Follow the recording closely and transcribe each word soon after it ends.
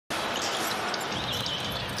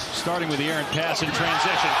Starting with the errant pass in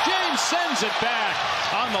transition. James sends it back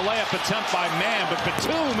on the layup attempt by Mann, but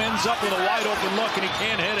Batum ends up with a wide open look and he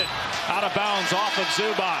can't hit it out of bounds off of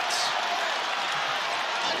Zubac.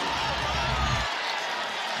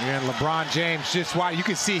 And LeBron James, just why you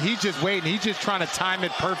can see he's just waiting. He's just trying to time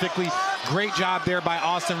it perfectly. Great job there by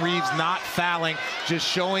Austin Reeves, not fouling, just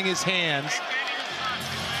showing his hands.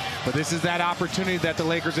 But this is that opportunity that the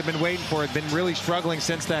Lakers have been waiting for. They've been really struggling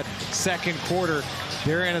since that second quarter.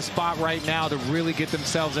 They're in a spot right now to really get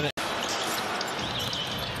themselves in it.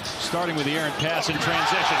 Starting with the errant pass in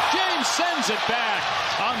transition. James sends it back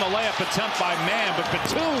on the layup attempt by Mann, but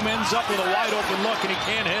Batum ends up with a wide open look and he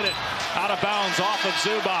can't hit it out of bounds off of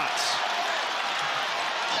Zubac.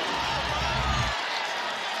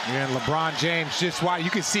 And LeBron James, just why you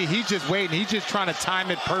can see he's just waiting. He's just trying to time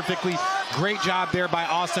it perfectly. Great job there by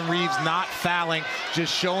Austin Reeves, not fouling,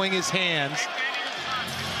 just showing his hands.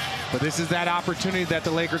 But this is that opportunity that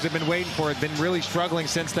the Lakers have been waiting for. They've been really struggling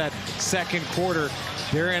since that second quarter.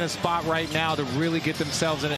 They're in a spot right now to really get themselves in it.